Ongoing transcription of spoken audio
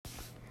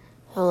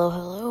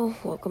Hello,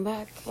 welcome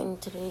back,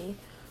 and today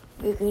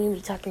we're going to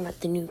be talking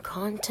about the new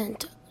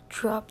content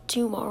drop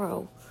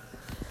tomorrow.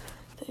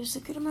 There's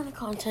a good amount of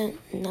content,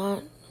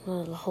 not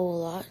a whole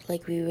lot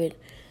like we would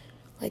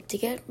like to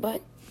get, but,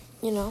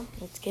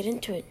 let's get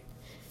into it.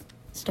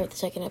 Start the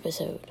second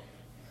episode.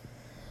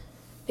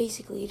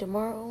 Basically,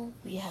 tomorrow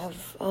we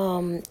have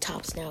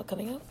Tops Now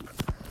coming up.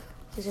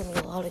 There's going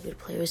to be a lot of good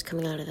players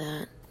coming out of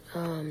that.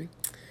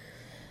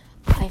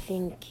 I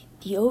think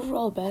the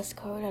overall best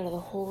card out of the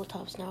whole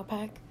Tops Now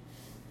pack,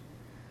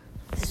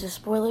 this is a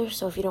spoiler,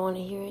 so if you don't want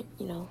to hear it,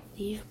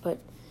 leave, but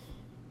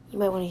you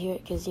might want to hear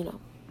it because,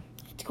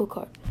 it's a cool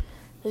card.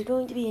 There's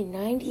going to be a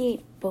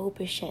 98 Bo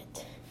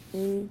Bichette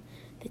in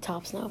the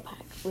Tops Now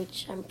pack,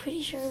 which I'm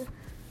pretty sure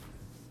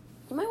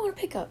you might want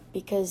to pick up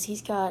because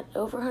he's got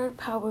over 100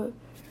 power,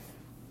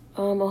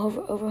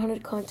 over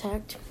 100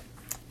 contact,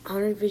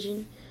 100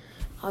 vision,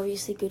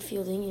 obviously good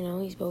fielding,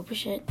 he's Bo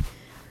Bichette.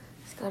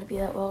 He's got to be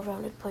that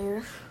well-rounded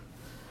player.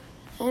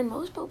 And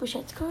most Bo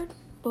Bichette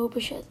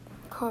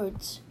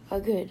cards are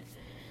good.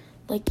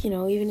 Like,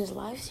 even his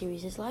live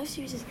series. His live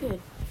series is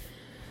good.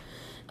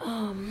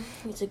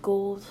 It's a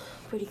gold,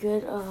 pretty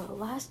good.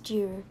 Last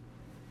year,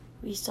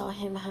 we saw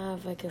him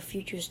have, like, a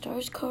Future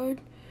Stars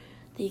card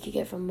that you could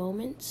get from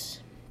Moments.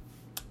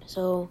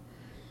 So,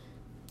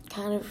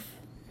 kind of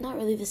not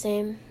really the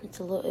same.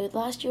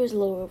 Last year was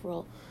lower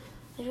overall.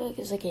 I feel like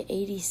it was like an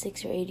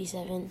 86 or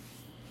 87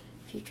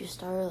 Future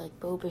Star, like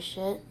Bo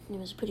Bichette. It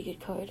was a pretty good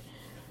card.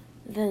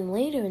 Then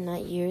later in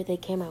that year, they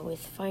came out with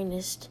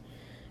Finest,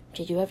 which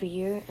they do every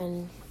year,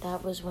 and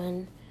that was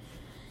when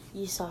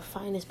you saw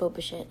Finest Bo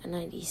Bichette, a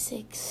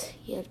 96.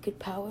 He had good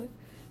power,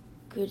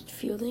 good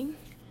fielding.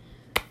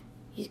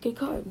 He's a good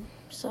card.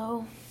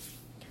 So,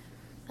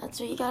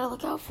 that's what you gotta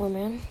look out for,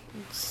 man.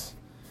 It's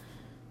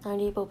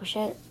 98 Bo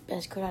Bichette,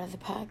 best card out of the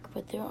pack,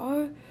 but there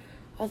are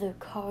other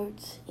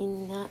cards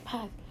in that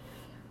pack.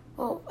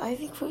 Well, I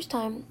think first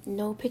time,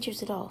 no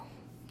pitchers at all,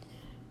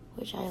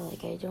 which I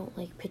like. I don't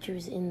like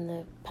pitchers in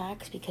the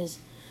packs because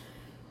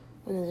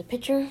when there's a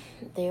pitcher,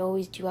 they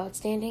always do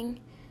outstanding,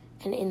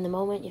 and in the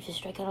moment, you have to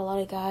strike out a lot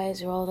of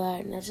guys or all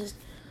that, and that's just,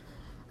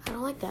 I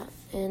don't like that,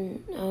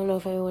 and I don't know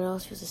if everyone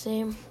else feels the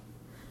same,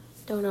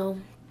 don't know,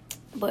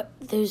 but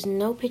there's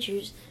no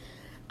pitchers.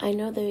 I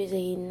know there is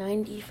a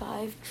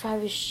 95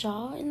 Travis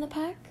Shaw in the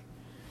pack.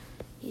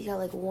 He's got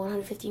like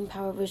 115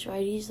 power versus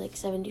righties, like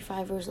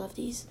 75 versus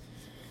lefties.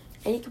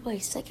 And he can play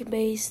second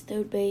base,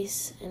 third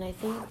base, and I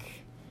feel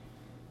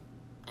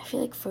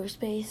like first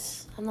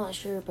base. I'm not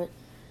sure, but,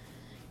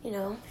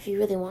 if you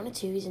really wanted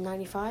to, he's a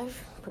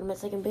 95. Put him at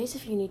second base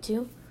if you need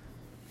to.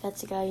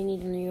 That's the guy you need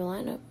in your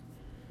lineup.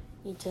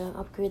 You need to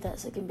upgrade that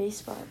second base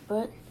spot.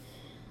 But,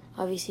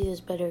 obviously,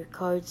 there's better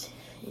cards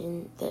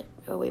that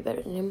are way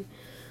better than him.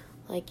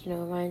 Like,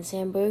 Ryan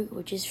Sandberg,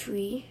 which is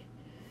free.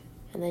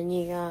 And then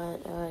you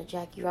got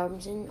Jackie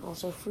Robinson,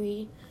 also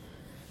free.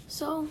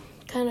 So,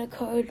 kind of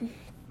card,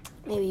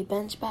 maybe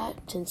bench bat,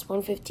 since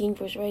 115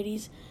 versus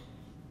righties.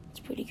 It's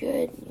pretty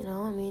good,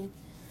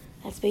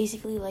 that's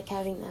basically like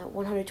having that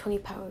 120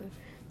 power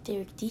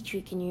Derek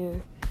Dietrich in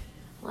your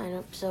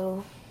lineup.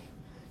 So,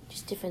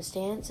 just different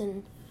stance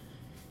and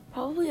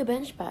probably a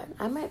bench bat.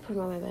 I might put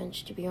him on my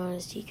bench, to be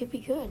honest. He could be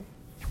good.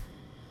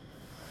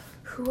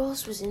 Who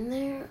else was in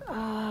there?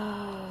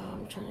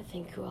 I'm trying to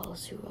think who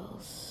else.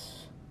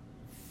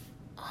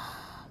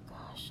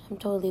 Gosh, I'm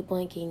totally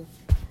blanking.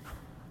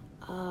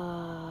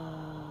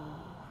 I'm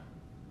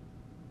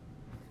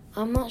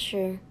not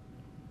sure.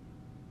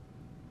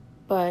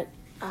 But,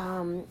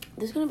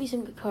 there's going to be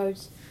some good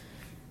cards.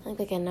 I think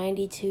like a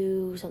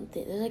 92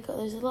 something.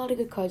 There's a lot of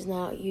good cards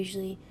now,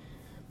 usually.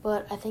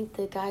 But I think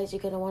the guy you're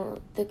going to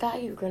want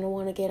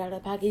to get out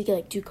of the pack, you get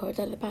like 2 cards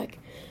out of the pack.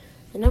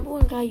 The number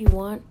one guy you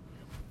want,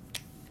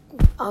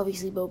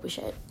 obviously Bo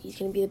Bichette. He's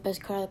going to be the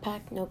best card out of the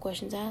pack, no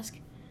questions asked.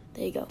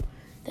 There you go.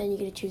 Then you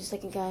get to choose the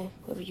second guy,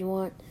 whoever you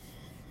want.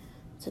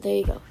 So there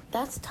you go.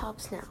 That's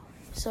Tops Now.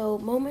 So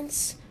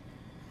Moments,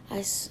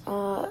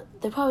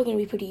 they're probably going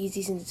to be pretty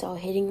easy since it's all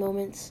hitting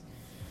moments.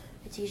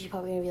 It's usually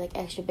probably going to be like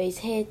extra base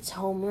hits,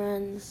 home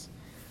runs,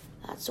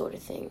 that sort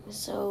of thing.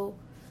 So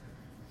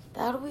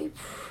that'll be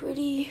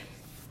pretty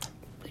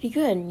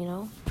good,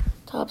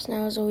 Tops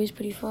Now is always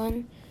pretty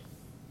fun.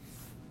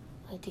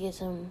 I like to get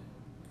some,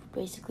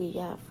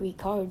 free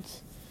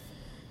cards.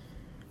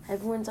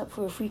 Everyone's up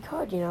for a free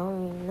card,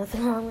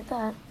 nothing wrong with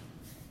that.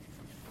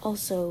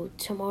 Also,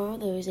 tomorrow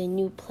there is a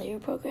new player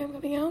program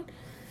coming out.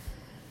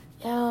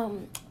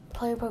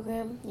 Player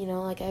program,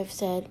 like I've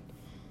said,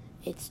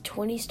 it's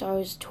 20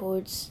 stars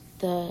towards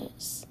the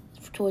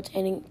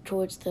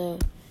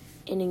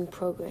inning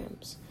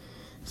programs.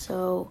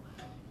 So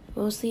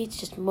mostly it's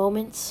just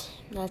moments.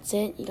 That's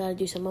it. You gotta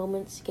do some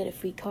moments, get a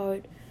free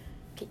card,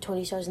 get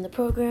 20 stars in the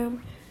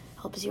program,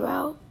 helps you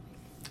out,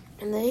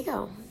 and there you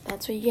go.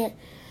 That's what you get.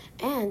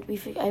 And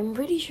I'm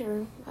pretty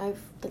sure,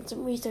 I've done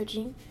some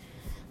researching,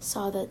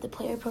 saw that the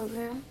player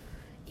program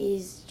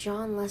is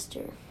John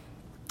Lester.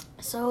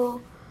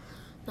 So,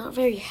 not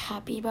very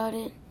happy about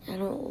it. I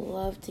don't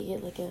love to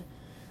get like a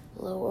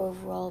low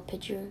overall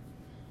pitcher.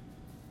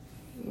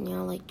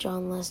 like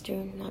John Lester.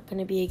 Not going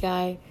to be a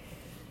guy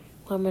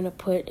who I'm going to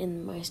put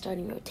in my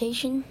starting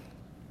rotation.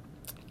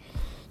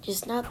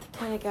 Just not the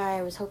kind of guy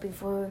I was hoping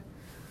for.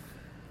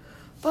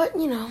 But,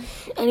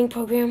 ending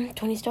program,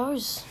 20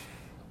 stars.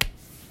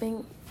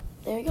 Bing,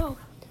 there you go.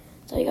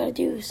 That's all you got to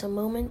do. Some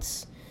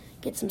moments,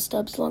 get some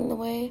stubs along the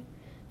way.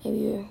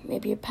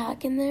 Maybe a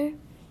pack in there.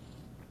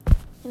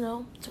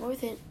 It's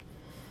worth it.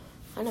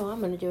 I know I'm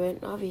going to do it.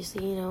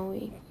 Obviously,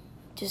 we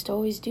just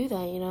always do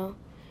that,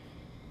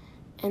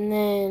 And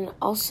then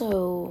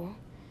also,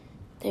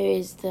 there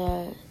is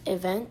the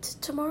event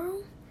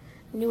tomorrow.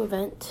 New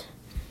event.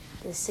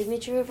 The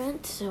signature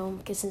event. So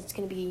I'm guessing it's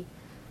going to be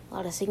a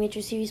lot of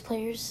signature series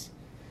players.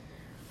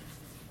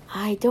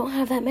 I don't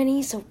have that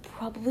many, so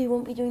probably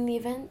won't be doing the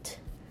event.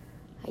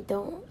 I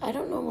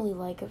don't normally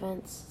like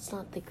events. It's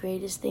not the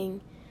greatest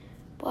thing.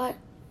 But,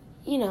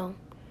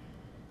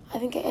 I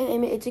think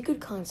it's a good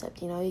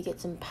concept, You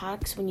get some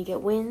packs when you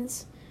get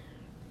wins.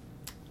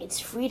 It's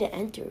free to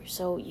enter,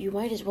 so you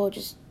might as well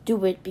just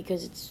do it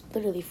because it's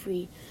literally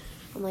free.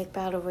 Unlike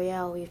Battle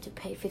Royale, we have to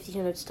pay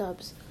 1,500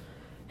 stubs.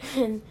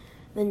 And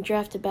then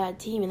draft a bad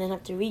team and then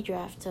have to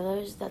redraft.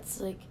 So that's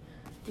like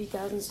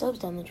 3,000 stubs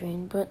down the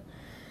drain. But,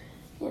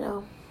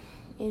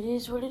 it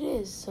is what it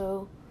is.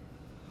 So,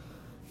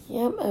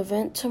 yep,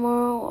 event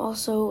tomorrow.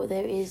 Also,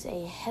 there is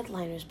a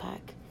Headliners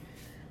pack.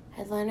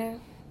 Headliner,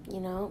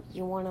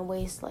 you want to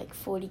waste like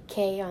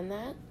 $40,000 on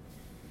that,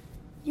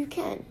 you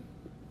can.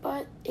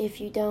 But if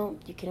you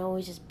don't, you can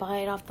always just buy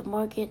it off the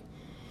market.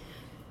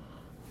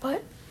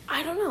 But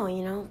I don't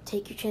know,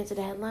 take your chance at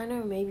a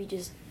Headliner. Maybe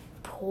just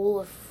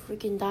pull a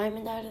freaking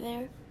diamond out of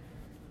there.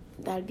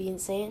 That'd be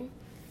insane.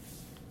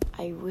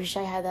 I wish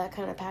I had that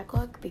kind of pack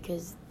luck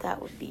because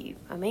that would be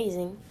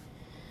amazing.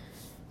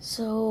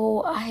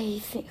 So I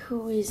think,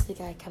 who is the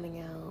guy coming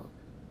out?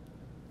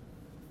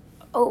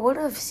 Oh, what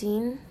I've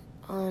seen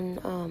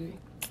on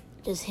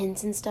just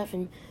hints and stuff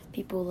and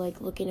people like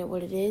looking at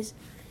what it is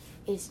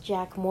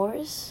Jack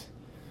Morris.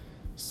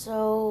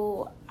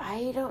 So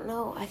I don't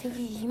know. I think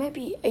he might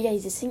be.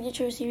 He's a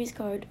signature series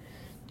card,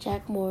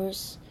 Jack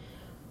Morris.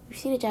 We've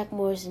seen a Jack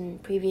Morris in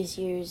previous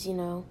years.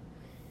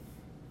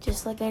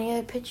 Just like any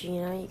other pitcher.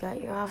 You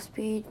got your off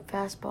speed,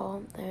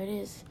 fastball. There it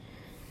is.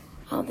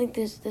 I don't think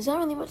there's not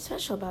really much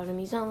special about him.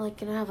 He's not like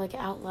gonna have like an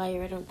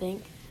outlier. I don't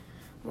think.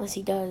 Unless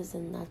he does,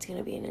 then that's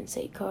gonna be an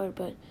insane card.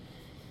 But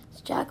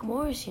it's Jack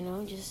Morris,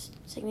 just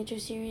signature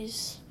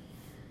series.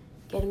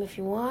 Get him if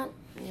you want,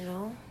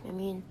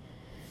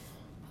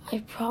 I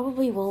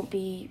probably won't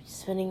be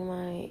spending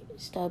my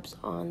stubs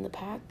on the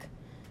pack.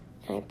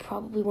 And I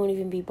probably won't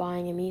even be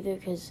buying him either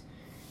because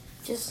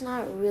just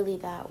not really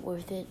that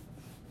worth it,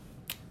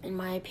 in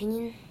my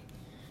opinion.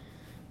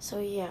 So,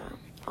 yeah.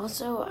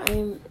 Also,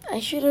 I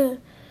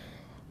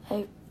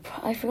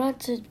forgot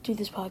to do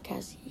this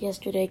podcast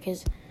yesterday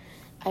because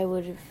I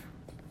would have,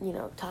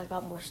 talked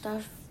about more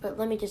stuff. But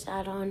let me just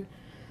add on.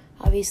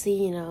 Obviously,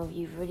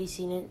 you've already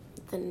seen it.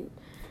 The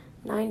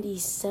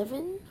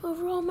 97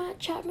 overall Matt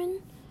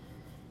Chapman.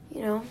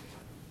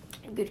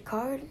 Good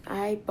card.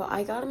 I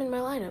got him in my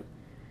lineup.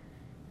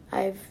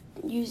 I've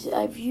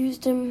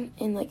used him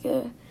in like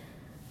a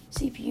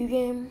CPU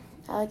game.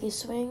 I like his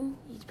swing.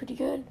 He's pretty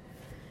good.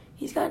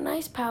 He's got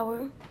nice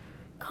power.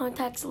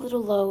 Contact's a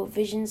little low.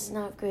 Vision's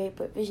not great,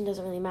 but vision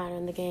doesn't really matter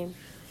in the game.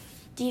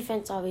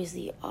 Defense,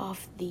 obviously,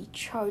 off the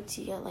charts.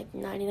 He got like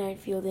 99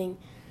 fielding,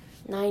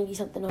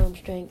 90-something arm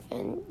strength,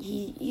 and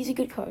he's a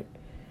good card.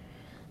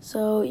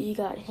 So you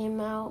got him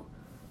out,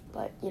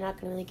 but you're not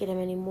going to really get him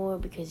anymore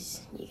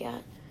because you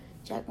got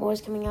Jack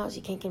Morris coming out, so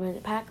you can't get him in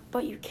the pack,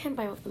 but you can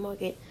buy him off the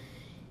market.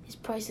 His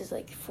price is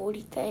like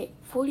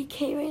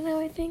 $40,000 right now,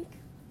 I think.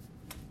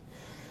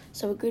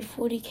 So a good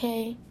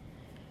 $40,000.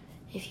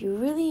 If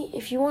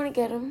you want to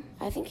get him,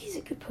 I think he's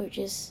a good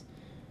purchase.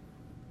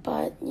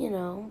 But,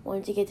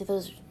 once you get to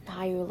those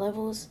higher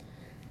levels,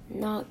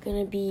 not going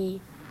to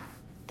be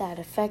that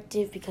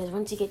effective because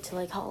once you get to,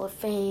 like, Hall of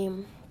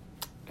Fame,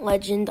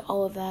 Legend,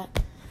 all of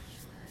that,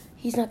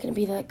 he's not going to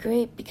be that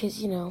great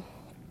because,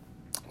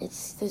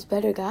 there's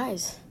better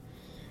guys.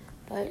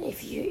 But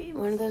if you're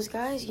one of those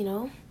guys, if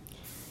you're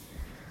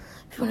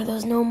one of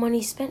those no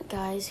money spent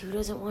guys who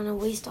doesn't want to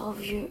waste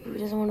who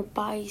doesn't want to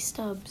buy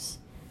stubs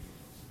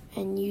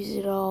and use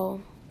it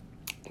all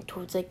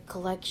towards, like,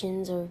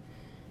 collections or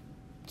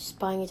just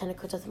buying a ton of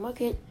cards off the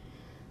market,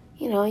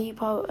 you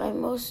probably, at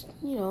most,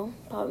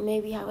 probably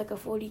maybe have like a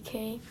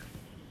 $40,000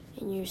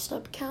 in your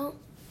stub count.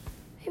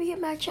 Maybe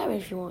get Matt Chapman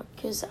if you want,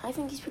 because I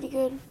think he's pretty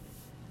good.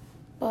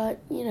 But,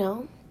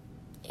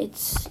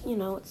 it's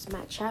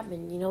Matt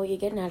Chapman. You know what you're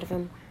getting out of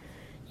him.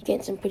 You're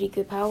getting some pretty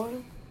good power,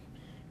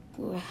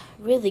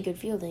 really good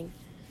fielding.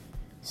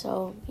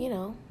 So,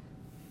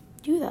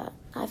 do that.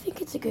 I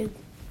think it's a good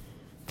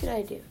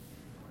idea.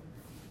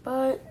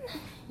 But,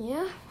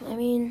 yeah,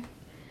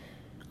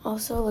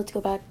 also, let's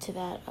go back to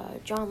that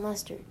John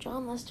Lester.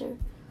 John Lester,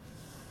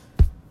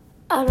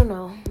 I don't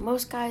know.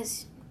 Most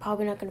guys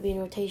probably not going to be in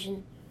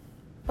rotation,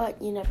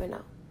 but you never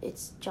know.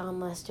 It's John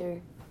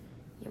Lester.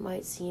 You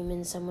might see him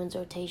in someone's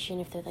rotation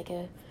if they're like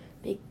a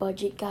big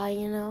budget guy,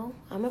 you know.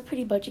 I'm a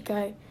pretty budget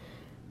guy,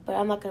 but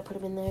I'm not going to put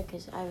him in there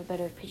because I have a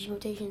better pitching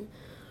rotation.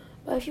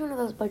 But if you're one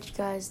of those budget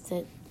guys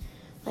that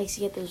likes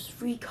to get those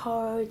free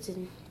cards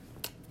and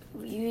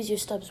use your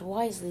stubs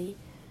wisely,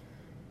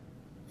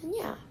 then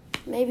yeah,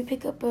 maybe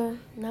pick up a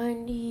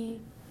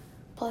 90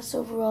 plus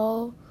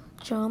overall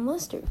Jon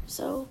Lester.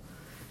 So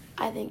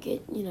I think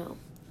it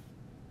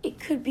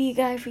could be a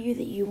guy for you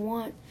that you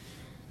want.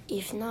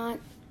 If not,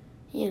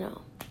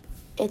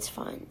 it's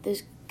fine.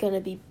 There's gonna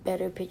be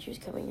better pitchers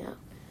coming out.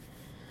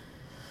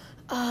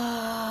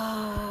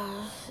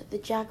 The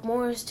Jack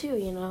Morris too,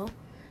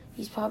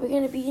 he's probably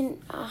gonna be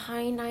in a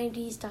high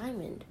 90s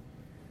diamond.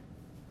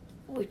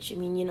 Which,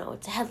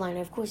 it's a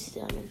headliner, of course it's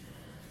a diamond.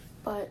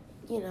 But,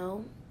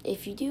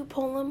 if you do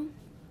pull him,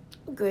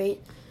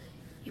 great.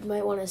 You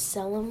might want to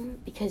sell him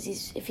because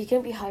if he's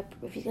gonna be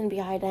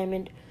a high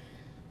diamond,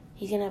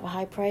 he's gonna have a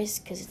high price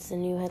because it's the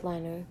new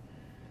headliner.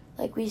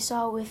 Like we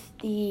saw with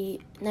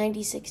the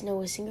 96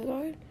 Noah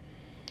Syndergaard,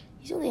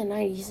 he's only a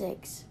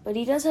 96, but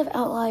he does have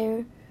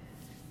outlier,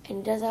 and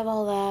he does have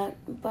all that.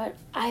 But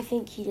I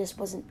think he just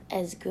wasn't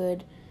as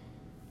good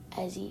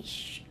as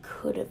he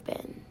could have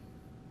been.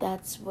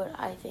 That's what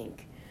I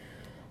think.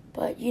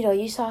 But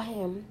you saw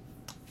him.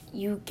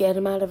 You get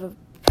him out of a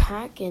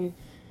pack, and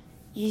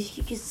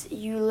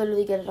you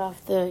literally get it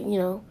off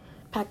the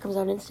pack comes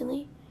out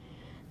instantly,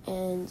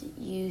 and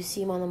you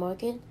see him on the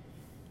market,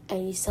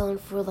 and he's selling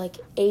for like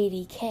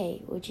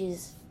 $80K, which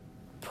is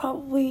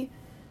probably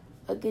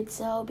a good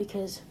sell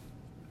because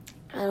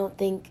I don't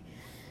think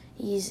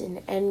he's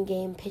an end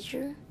game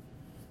pitcher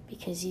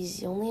because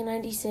he's only a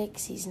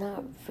 96. He's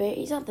not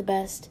the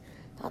best,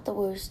 not the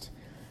worst.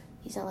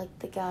 He's not like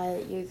the guy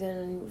that you're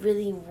gonna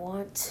really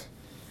want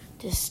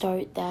to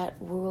start that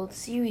World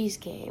Series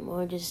game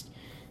or just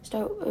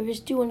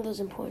do one of those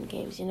important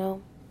games,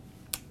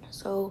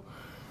 So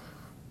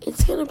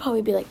it's gonna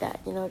probably be like that,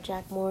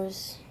 Jack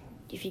Morris.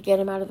 If you get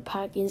him out of the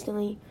pack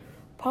instantly,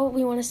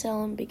 probably want to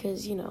sell him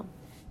because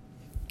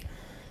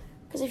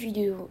if you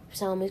do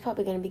sell him, he's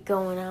probably gonna be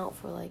going out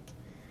for like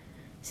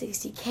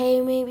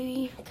 $60K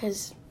maybe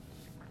because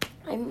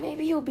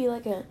maybe he'll be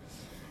like a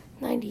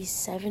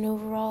 97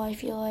 overall. I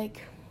feel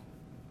like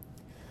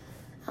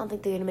I don't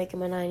think they're gonna make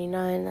him a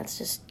 99. That's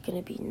just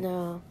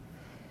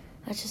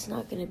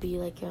not gonna be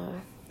like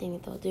a thing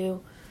that they'll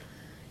do.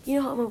 You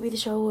know how MLB The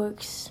Show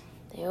works.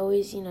 They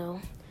always,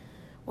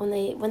 when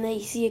they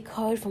see a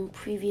card from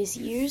previous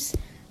years,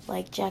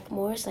 like Jack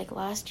Morris, like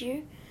last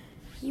year,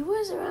 he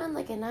was around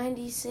like a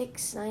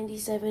 96,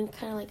 97,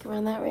 kind of like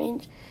around that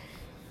range.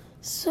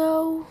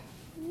 So,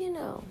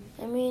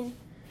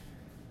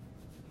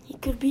 he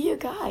could be your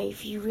guy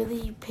if you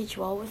really pitch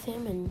well with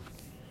him and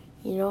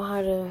you know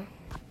how to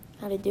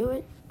do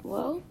it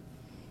well.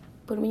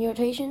 Put him in your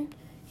rotation.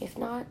 If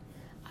not,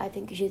 I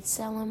think you should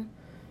sell him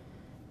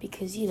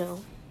because,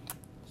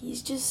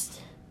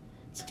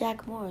 it's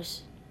Jack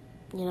Morris,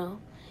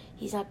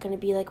 He's not going to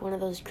be like one of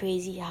those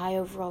crazy high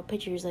overall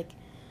pitchers like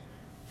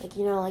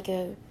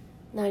a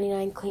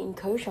 99 Clayton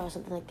Kershaw or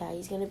something like that.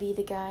 He's going to be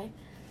the guy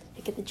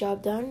to get the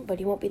job done, but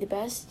he won't be the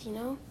best,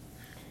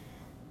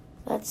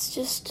 That's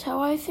just how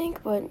I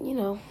think, but,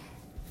 you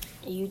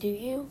do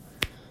you.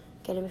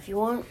 Get him if you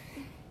want.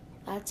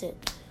 That's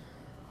it.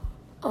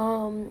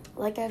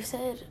 Like I've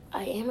said,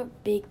 I am a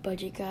big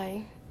budget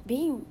guy.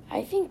 Being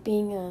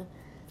a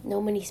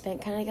no money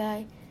spent kind of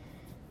guy,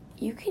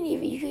 you could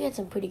get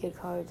some pretty good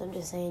cards. I'm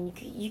just saying,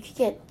 you could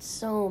get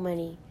so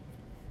many.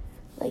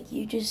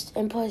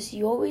 And plus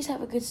you always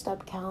have a good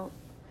stub count.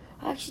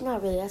 Actually,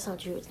 not really. That's not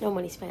true. It's no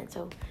money spent,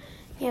 so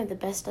you have the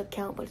best stub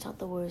count, but it's not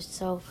the worst.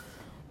 So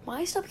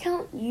my stub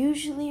count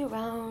usually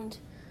around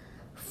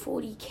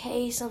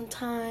 40K,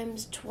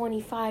 sometimes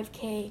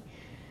 25K.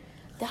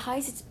 The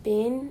highest it's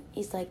been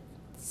is like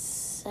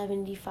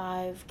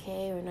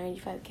 75K or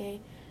 95K.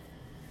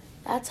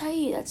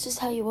 That's just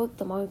how you work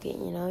the market,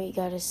 You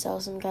gotta sell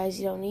some guys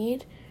you don't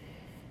need.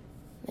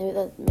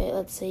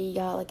 Let's say you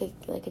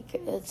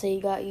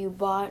got you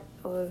bought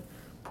or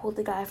pulled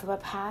the guy from a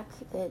pack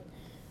that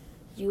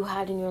you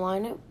had in your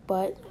lineup,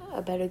 but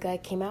a better guy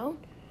came out,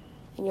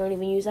 and you don't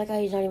even use that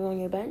guy. He's not even on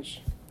your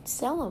bench.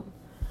 Sell him.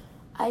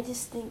 I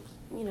just think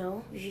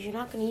if you're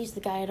not gonna use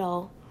the guy at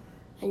all,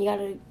 and you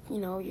gotta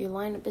your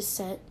lineup is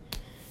set,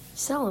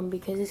 sell him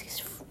because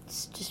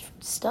it's just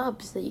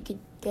stubs that you could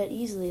get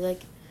easily.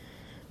 Like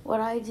what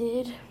I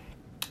did,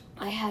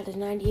 I had a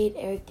 98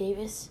 Eric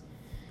Davis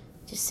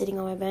just sitting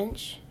on my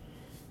bench.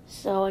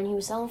 So, and he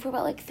was selling for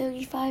about like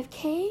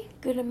 35K,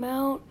 good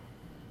amount.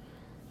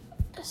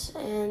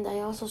 And I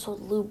also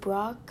sold Lou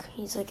Brock.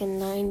 He's like a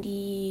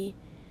 90,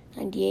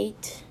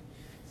 98.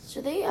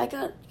 So I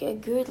got a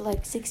good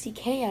like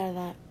 60K out of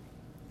that.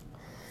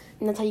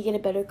 And that's how you get a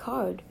better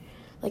card.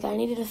 Like I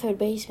needed a third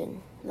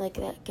baseman like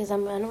that because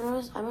I'm a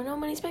no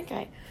money spent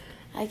guy.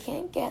 I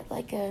can't get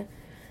like a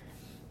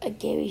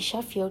Gary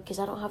Sheffield because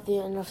I don't have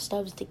enough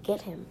stubs to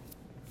get him.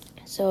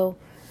 So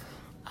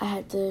I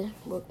had to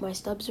work my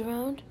stubs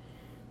around,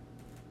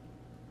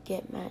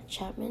 get Matt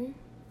Chapman.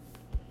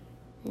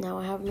 Now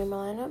I have him in my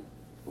lineup.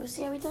 We'll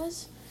see how he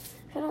does.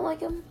 If I don't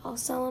like him, I'll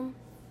sell him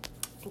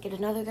and get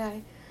another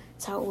guy.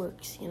 That's how it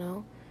works,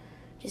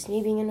 Just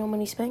me being a no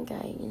money spent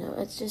guy,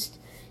 It's just,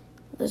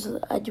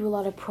 I do a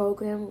lot of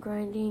program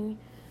grinding.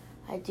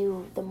 I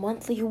do the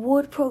monthly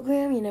award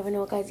program. You never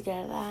know what guys get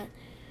out of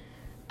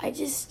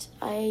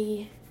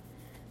that.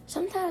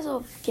 Sometimes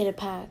I'll get a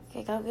pack.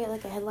 Like, I'll get,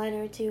 like, a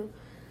headliner or two.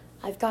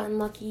 I've gotten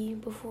lucky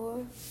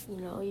before.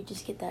 You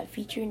just get that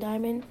feature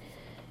diamond,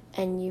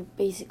 and you're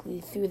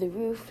basically through the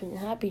roof in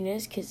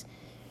happiness, because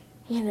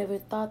you never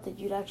thought that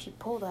you'd actually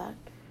pull that.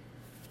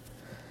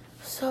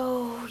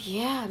 So,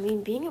 yeah,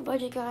 being a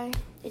budget guy,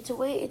 it's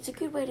a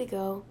good way to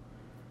go.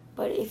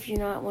 But if you're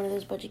not one of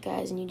those budget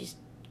guys and you just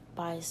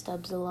buy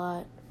stubs a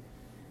lot,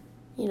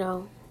 you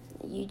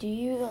do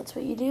you, that's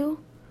what you do.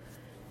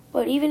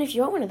 But even if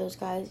you are one of those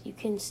guys, you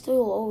can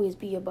still always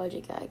be a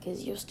budget guy,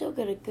 because you'll still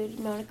get a good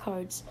amount of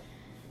cards,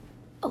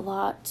 a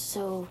lot.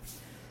 So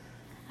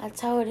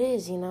that's how it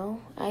is,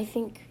 I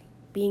think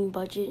being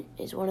budget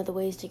is one of the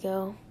ways to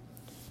go,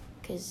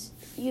 because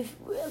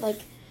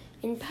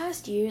in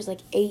past years,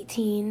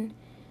 18,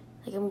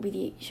 MLB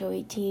The Show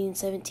 18,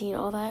 17,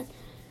 all that,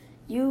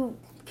 you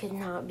could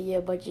not be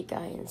a budget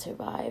guy and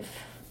survive.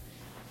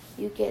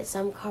 You get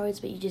some cards,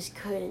 but you just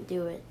couldn't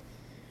do it.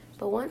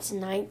 But once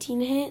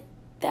 19 hit,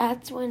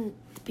 that's when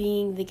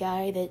being the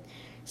guy that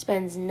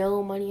spends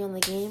no money on the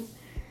game,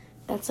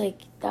 that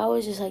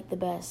was just the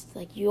best.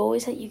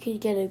 You could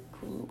get an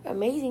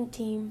amazing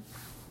team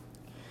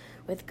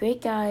with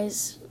great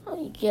guys.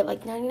 You get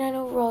 99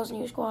 overalls in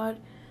your squad.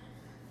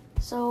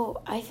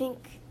 So I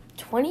think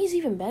 20 is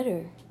even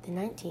better than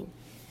 19.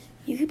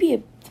 You could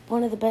be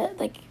one of the best.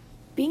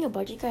 Being a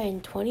budget guy in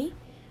 20,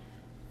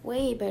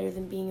 way better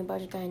than being a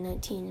budget guy in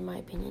 19, in my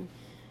opinion.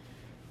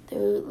 They're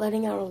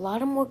letting out a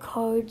lot of more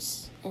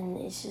cards, and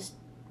it's just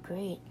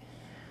great.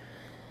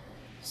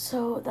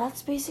 So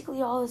that's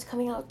basically all that's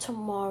coming out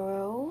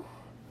tomorrow.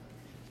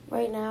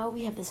 Right now,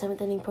 we have the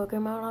 7th inning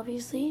program out,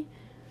 obviously.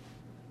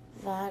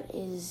 That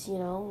is,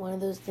 one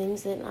of those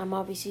things that I'm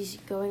obviously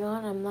going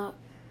on.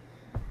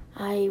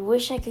 I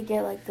wish I could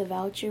get, the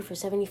voucher for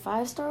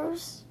 75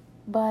 stars,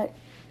 but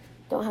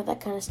don't have that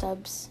kind of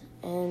stubs.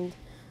 And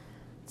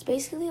it's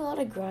basically a lot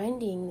of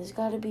grinding. There's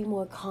got to be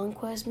more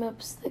conquest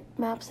maps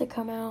that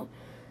come out.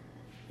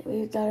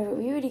 We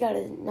already got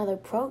another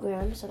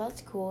program, so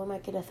that's cool. I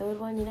might get a third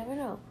one. You never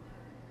know.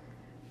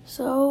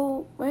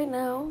 So right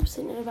now, I'm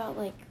sitting at about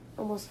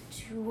almost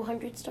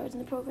 200 stars in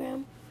the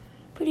program.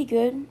 Pretty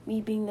good. Me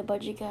being the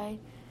budget guy,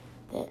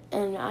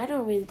 and I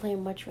don't really play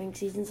much ranked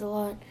seasons a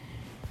lot.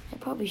 I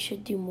probably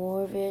should do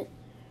more of it.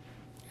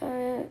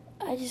 I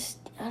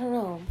don't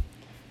know.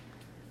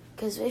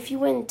 Because if you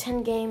win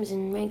 10 games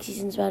in ranked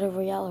seasons, battle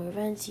royale, or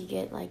events, you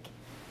get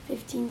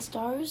 15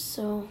 stars,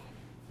 so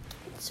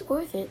it's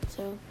worth it.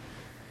 So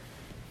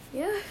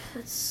yeah,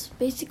 that's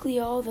basically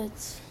all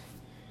that's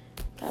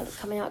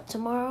coming out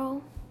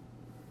tomorrow.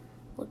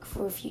 Look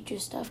for future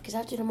stuff, because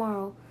after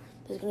tomorrow,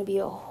 there's going to be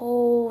a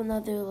whole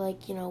another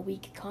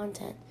week of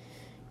content.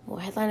 More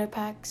headliner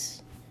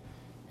packs.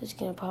 There's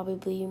going to probably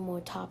be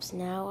more tops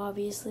now,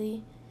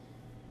 obviously.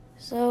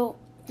 So,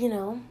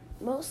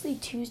 mostly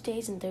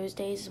Tuesdays and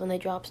Thursdays is when they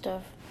drop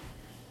stuff,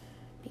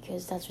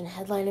 because that's when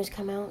headliners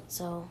come out.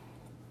 So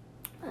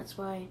that's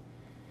why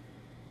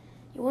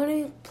you want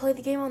to play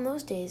the game on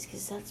those days,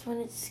 because that's when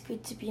it's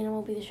good to be an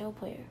MLB The Show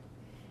player,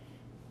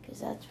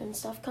 because that's when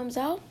stuff comes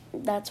out.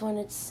 That's when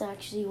it's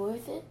actually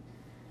worth it.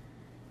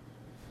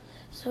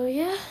 So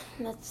yeah,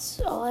 that's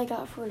all I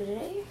got for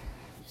today.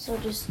 So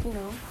just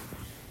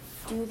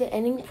do the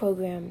inning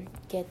program,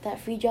 get that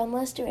free John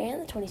Lester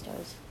and the 20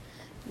 stars.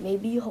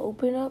 Maybe you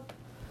open up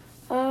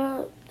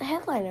a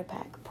headliner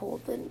pack, pull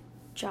the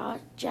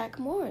Jack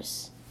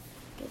Morris,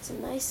 get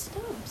some nice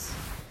stubs,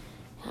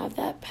 have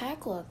that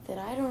pack luck that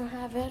I don't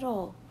have at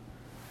all.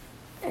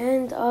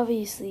 And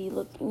obviously,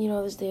 look,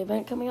 there's the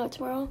event coming out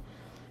tomorrow.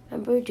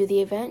 Remember, do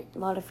the event, a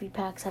lot of free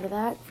packs out of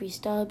that, free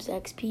stubs,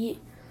 XP,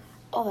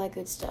 all that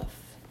good stuff.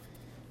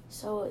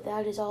 So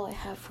that is all I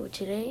have for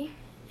today,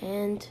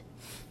 and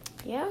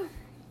yeah,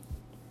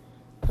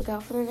 look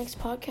out for the next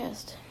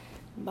podcast.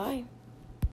 Bye.